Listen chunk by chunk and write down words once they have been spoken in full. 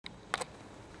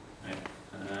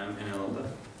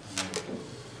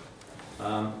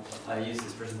I use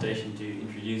this presentation to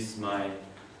introduce my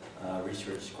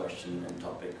research question and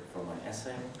topic for my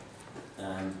essay.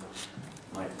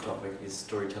 My topic is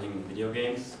storytelling in video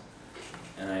games,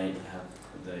 and I have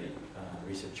the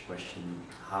research question: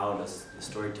 how does the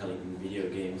storytelling in video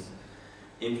games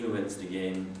influence the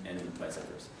game and vice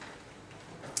versa?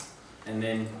 And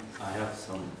then I have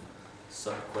some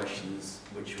sub-questions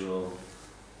which will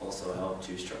also help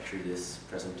to structure this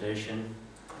presentation.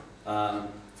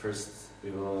 First,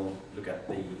 we will look at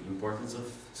the importance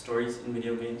of stories in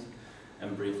video games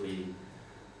and briefly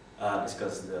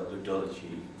discuss the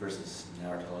ludology versus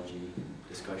narratology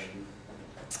discussion.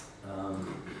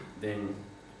 Then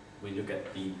we look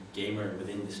at the gamer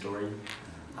within the story,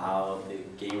 how the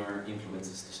gamer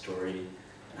influences the story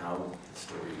and how the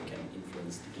story can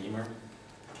influence the gamer.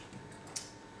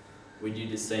 We do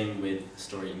the same with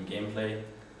story and gameplay.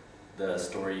 The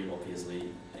story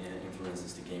obviously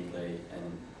influences the gameplay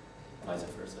and vice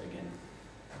versa again.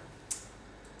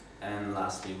 And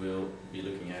lastly, we'll be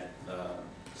looking at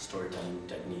storytelling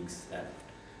techniques that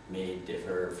may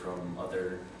differ from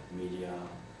other media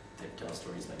that tell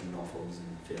stories, like novels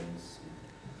and films and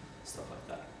stuff like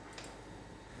that.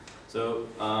 So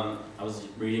I was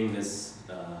reading this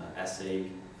essay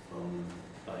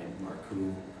by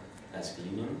Marku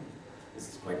Askelinian. This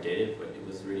is quite dated, but it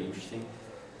was really interesting.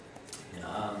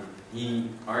 He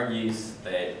argues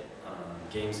that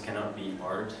games cannot be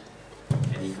art,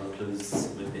 and he concludes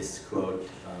with this quote: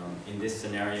 in this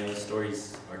scenario,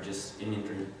 stories are just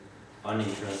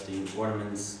uninteresting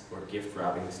ornaments or gift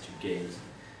wrappings to games,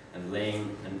 and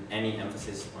laying any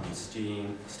emphasis on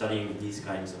studying these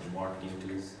kinds of marketing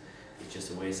tools is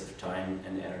just a waste of time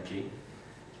and energy.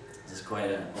 This is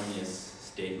quite an ominous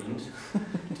statement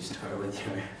to start with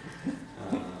your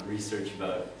research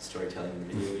about storytelling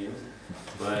in video games,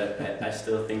 but I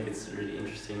still think it's really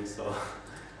interesting, so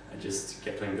I just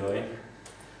kept on going.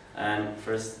 And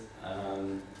first,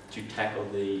 to tackle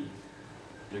the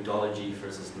ludology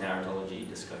versus narratology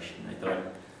discussion, I thought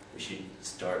we should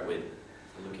start with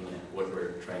looking at what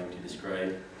we're trying to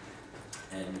describe,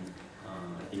 and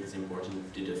I think it's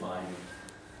important to define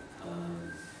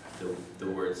the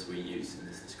words we use in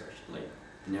this discussion, like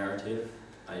narrative.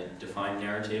 I define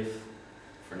narrative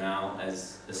for now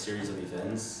as a series of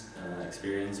events,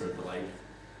 experience or the like,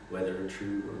 whether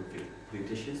true or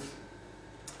fictitious.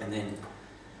 And then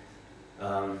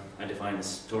I define a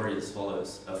story as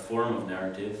follows: a form of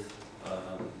narrative,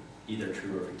 either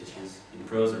true or fictitious, in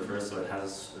prose or verse, so it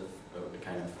has a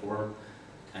kind of form,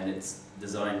 and it's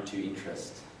designed to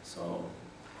interest, so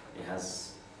it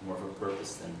has more of a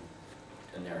purpose than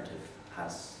a narrative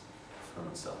has from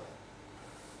itself.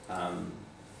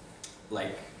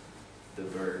 Like the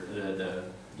bird, the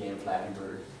game Flappy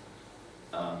Bird,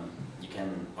 you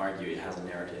can argue it has a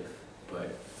narrative,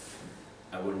 but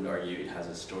I wouldn't argue it has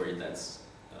a story that's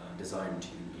designed to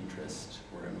interest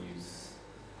or amuse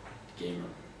the gamer.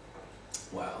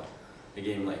 While a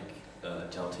game like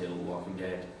Telltale Walking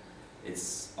Dead,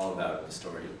 it's all about the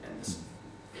story, and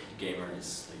the gamer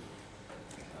is like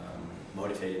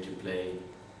motivated to play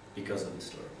because of the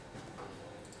story.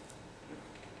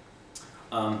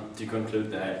 To conclude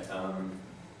that,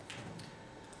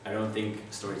 I don't think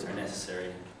stories are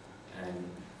necessary,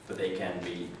 but they can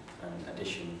be an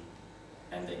addition,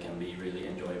 and they can be really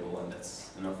enjoyable, and that's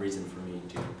enough reason for me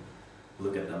to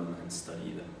look at them and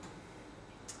study them.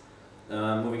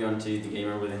 Moving on to the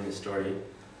gamer within the story.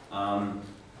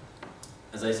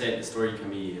 As I said, the story can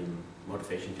be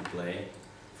motivation to play.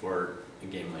 For a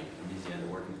game like Amnesia,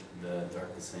 the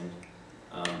Dark Descent,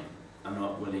 I'm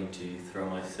not willing to throw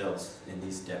myself in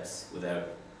these depths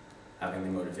without having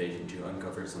the motivation to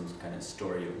uncover some kind of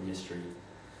story or mystery.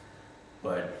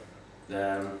 But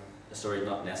the story is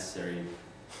not necessary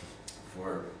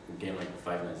for a game like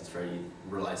Five Nights at Freddy's. It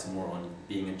relies more on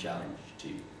being a challenge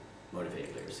to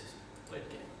motivate players to play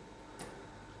the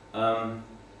game.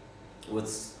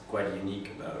 What's quite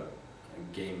unique about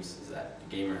games is that the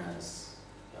gamer has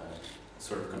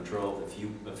sort of control of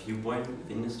a viewpoint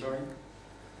within the story.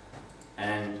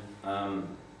 And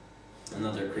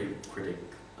another critic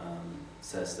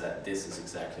says that this is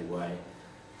exactly why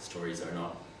stories are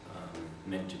not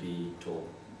meant to be told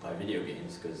by video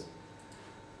games, because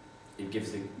it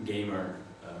gives the gamer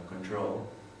control.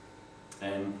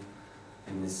 And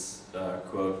in this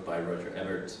quote by Roger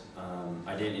Ebert,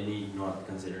 I did indeed not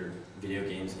consider video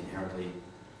games inherently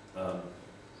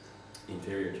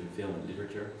inferior to film and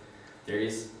literature. There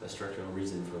is a structural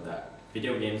reason for that.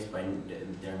 Video games, by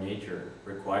their nature,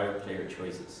 require player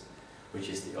choices, which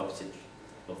is the opposite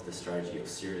of the strategy of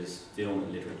serious film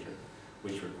and literature,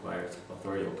 which requires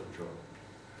authorial control.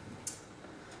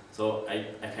 So I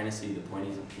kind of see the point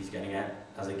he's getting at.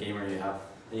 As a gamer, you have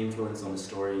an influence on the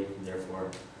story, and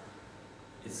therefore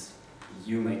it's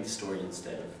you make the story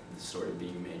instead of the story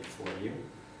being made for you.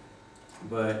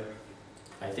 But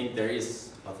I think there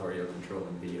is authorial control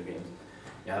in video games.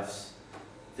 You have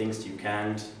things you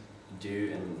can't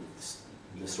do, and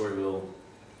the story will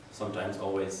sometimes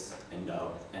always end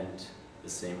the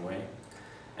same way.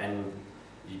 And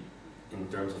you, in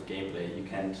terms of gameplay, you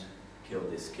can't kill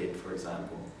this kid, for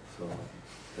example. So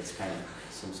that's kind of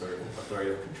some sort of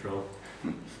authorial control.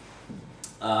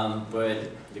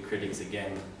 But the critics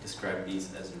again describe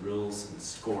these as rules and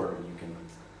score you can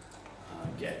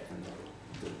get, and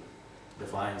that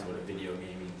defines what a video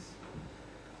game is.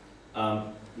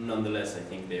 Nonetheless, I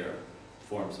think they are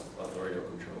forms of authorial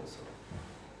control. So,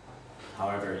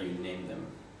 however you name them,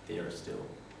 they are still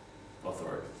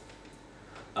authoritative.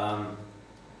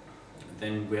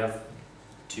 Then we have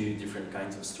two different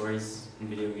kinds of stories in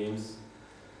video games.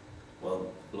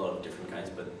 Well, a lot of different kinds,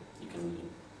 but you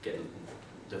can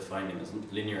define them as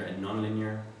linear and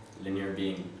non-linear. Linear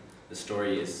being the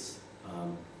story is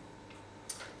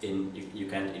you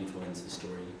can't influence the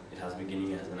story. It has a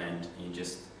beginning, it has an end, and you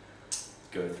just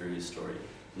go through the story.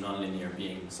 Non-linear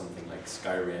being something like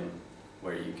Skyrim,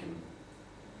 where you can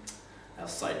have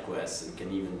side quests and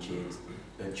can even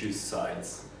choose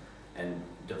sides and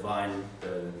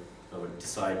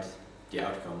decide the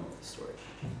outcome of the story.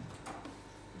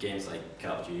 Games like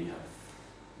Call of Duty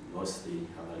mostly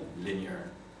have a linear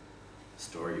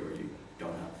story where you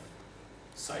don't have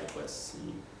side quests and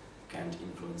you can't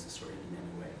influence the story in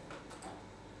any way.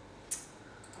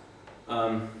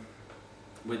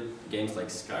 With games like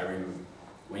Skyrim,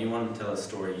 when you want to tell a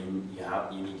story,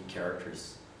 you need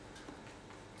characters.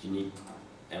 You need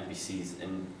NPCs,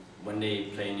 and when they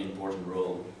play an important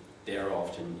role, they are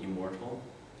often immortal,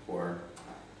 or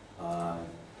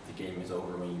the game is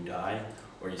over when you die,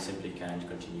 or you simply can't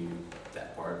continue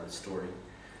that part of the story,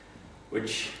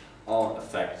 which all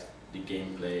affect the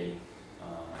gameplay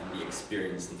and the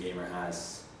experience the gamer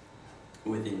has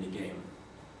within the game.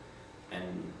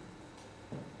 And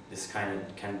this kind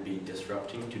of can be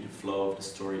disrupting to the flow of the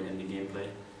story and the gameplay.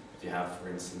 If you have, for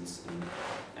instance, an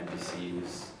NPC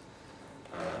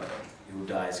who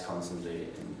dies constantly,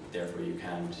 and therefore you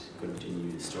can't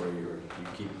continue the story, or you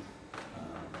keep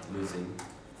losing.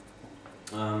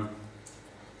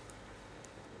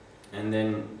 And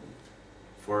then,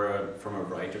 from a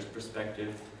writer's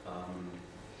perspective,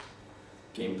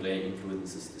 gameplay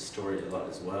influences the story a lot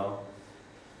as well.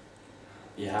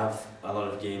 You have a lot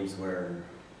of games where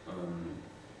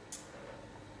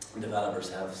developers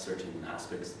have certain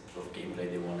aspects of gameplay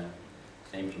they want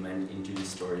to implement into the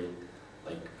story,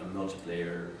 like a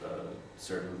multiplayer,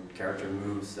 certain character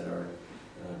moves that are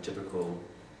typical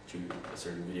to a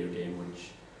certain video game,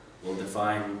 which will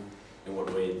define in what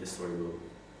way the story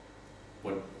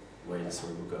will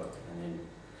go. And then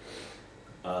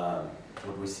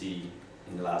what we see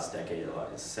in the last decade a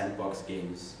lot is sandbox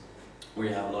games, where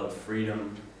you have a lot of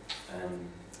freedom, and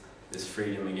this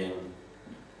freedom again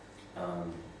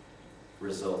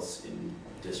results in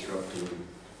disrupting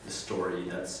the story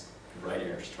that's the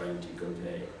writer is trying to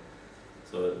convey.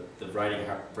 So the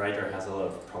writer has a lot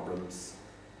of problems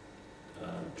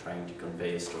trying to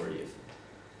convey a story if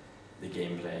the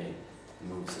gameplay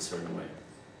moves a certain way.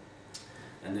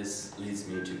 And this leads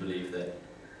me to believe that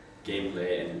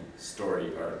gameplay and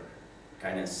story are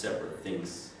kind of separate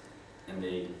things, and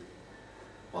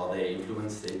while they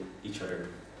influence each other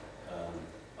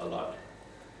a lot,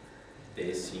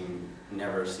 they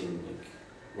never seem like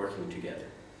working together.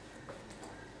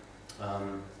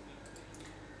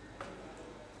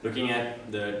 Looking at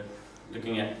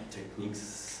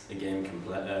techniques a game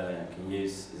can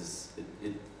use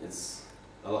it's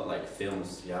a lot like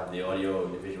films. You have the audio,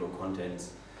 the visual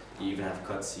content, you even have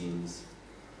cutscenes.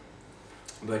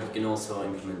 But you can also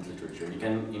implement literature. You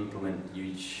can implement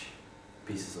huge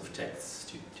pieces of text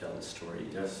to tell the story.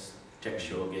 There's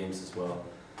textual games as well,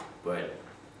 but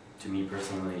to me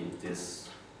personally, this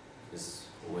is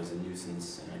always a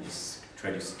nuisance, and I just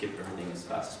try to skip everything as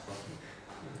fast as possible.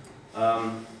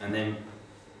 And then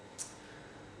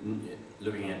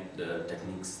looking at the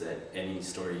techniques that any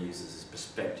story uses is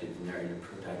perspective, narrative,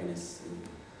 protagonists, and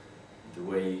the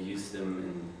way you use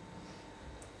them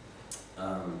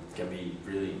can be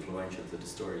really influential to the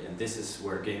story. And this is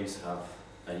where games have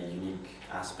a unique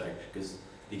aspect, because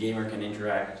the gamer can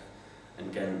interact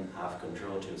and can have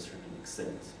control to a certain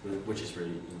extent, which is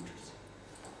really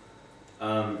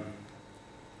interesting.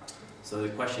 So the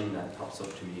question that pops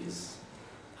up to me is,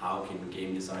 how can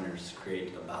game designers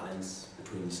create a balance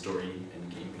between story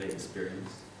and gameplay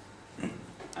experience?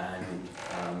 And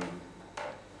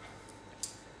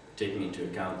taking into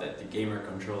account that the gamer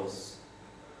controls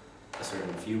a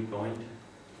certain viewpoint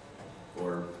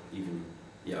or even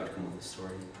the outcome of the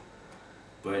story.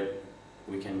 But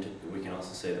we can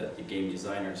also say that the game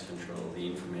designers control the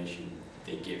information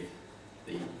they give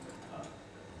the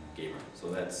gamer. So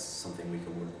that's something we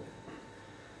can work with.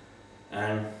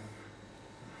 And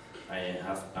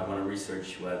I want to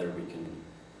research whether we can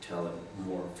tell a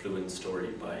more fluent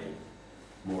story by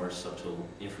more subtle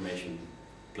information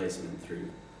placement through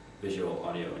visual,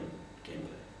 audio, and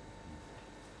gameplay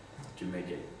to make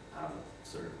it have a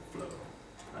sort of flow.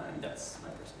 And that's my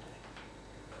presentation.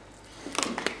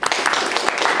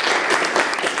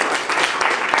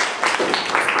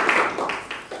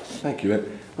 Thank you.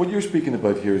 And what you're speaking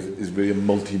about here is very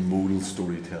multimodal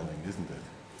storytelling, isn't it?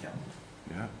 Yeah.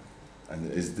 Yeah.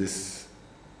 And is this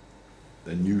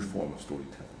a new form of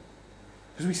storytelling?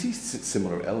 Because we see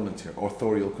similar elements here.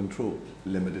 Authorial control,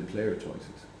 limited player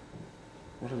choices.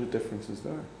 What are the differences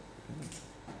there?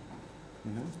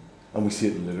 You know? And we see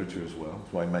it in literature as well.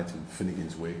 So I mentioned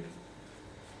Finnegan's Wake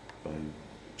by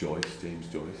James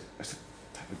Joyce. There's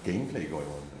a type of gameplay going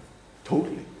on there.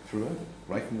 Totally, throughout it,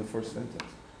 right from the first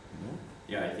sentence. You know?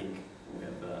 Yeah, I think we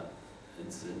have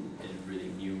it's a really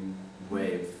new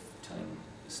way of telling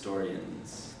a story, and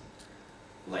it's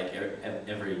like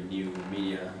every new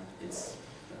media, it's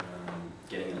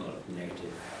getting a lot of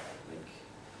negative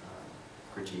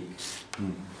critique,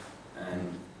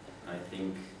 and I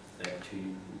think that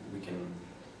we can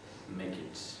make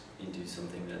it into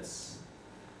something that's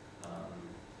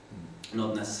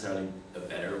not necessarily a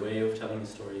better way of telling a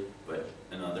story, but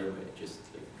another way, just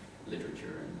like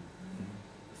literature and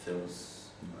films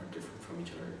are different from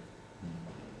each other.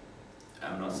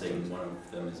 I'm not saying one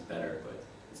of them is better, but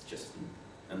it's just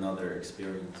another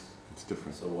experience. It's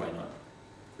different. So why not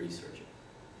research it?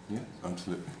 Yeah,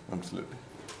 absolutely, absolutely.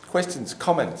 Questions,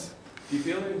 comments? Do you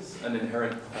feel there's an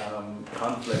inherent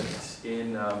conflict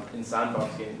in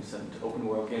sandbox games and open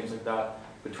world games like that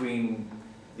between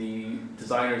the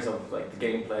designers of like the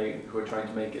gameplay who are trying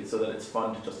to make it so that it's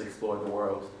fun to just explore the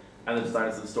world, and the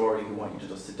designers of the story who want you to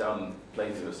just sit down and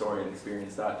play through the story and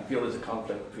experience that? Do you feel there's a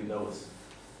conflict between those,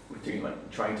 between like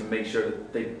trying to make sure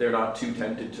that they're not too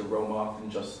tempted to roam off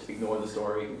and just ignore the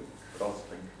story, but also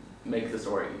like make the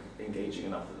story engaging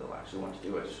enough that they'll actually want to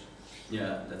do it?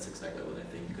 Yeah, that's exactly what I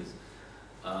think, because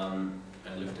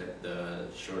I looked at the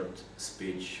short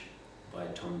speech by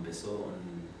Tom Bissell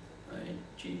on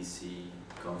a GDC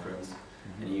conference,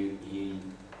 and he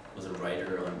was a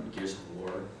writer on Gears of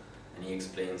War, and he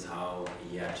explains how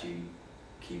he had to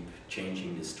keep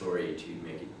changing the story to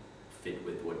make it fit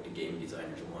with what the game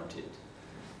designers wanted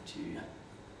to,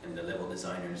 and the level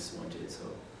designers wanted.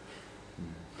 So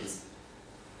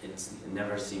it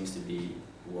never seems to be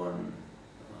one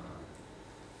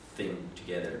thing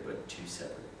together, but two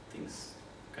separate things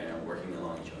kind of working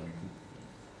along each other.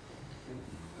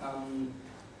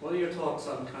 What are your thoughts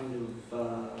on kind of,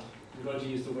 I'm going to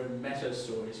use the word meta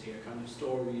stories here, kind of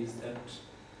stories that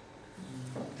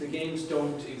the games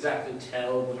don't exactly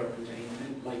tell but are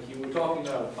contained? Like you were talking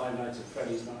about Five Nights at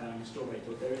Freddy's not having a story,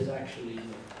 but there is actually,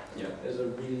 there's a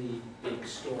really big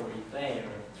story there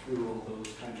through all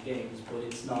those kind of games, but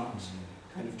it's not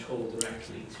kind of told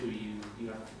directly to you. You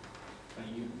have to,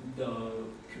 the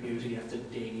community have to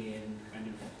dig in, kind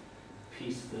of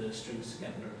piece the strings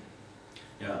together.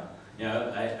 Yeah,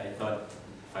 I thought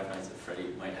Five Nights at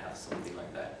Freddy might have something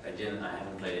like that. I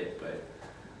haven't played it, but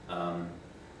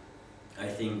I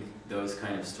think those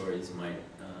kind of stories might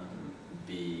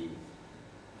be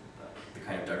the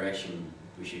kind of direction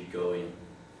we should go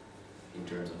in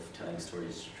terms of telling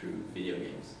stories through video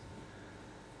games.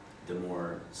 The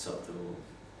more subtle,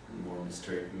 more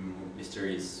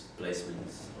mysterious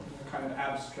placements. Kind of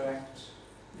abstract.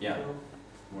 Yeah,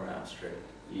 more abstract.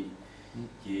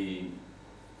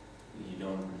 You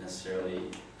don't necessarily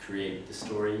create the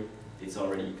story, it's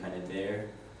already kind of there,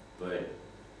 but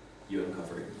you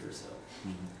uncover it yourself.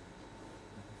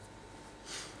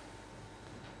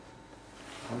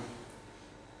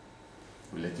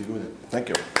 We'll let you go then. Thank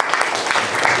you.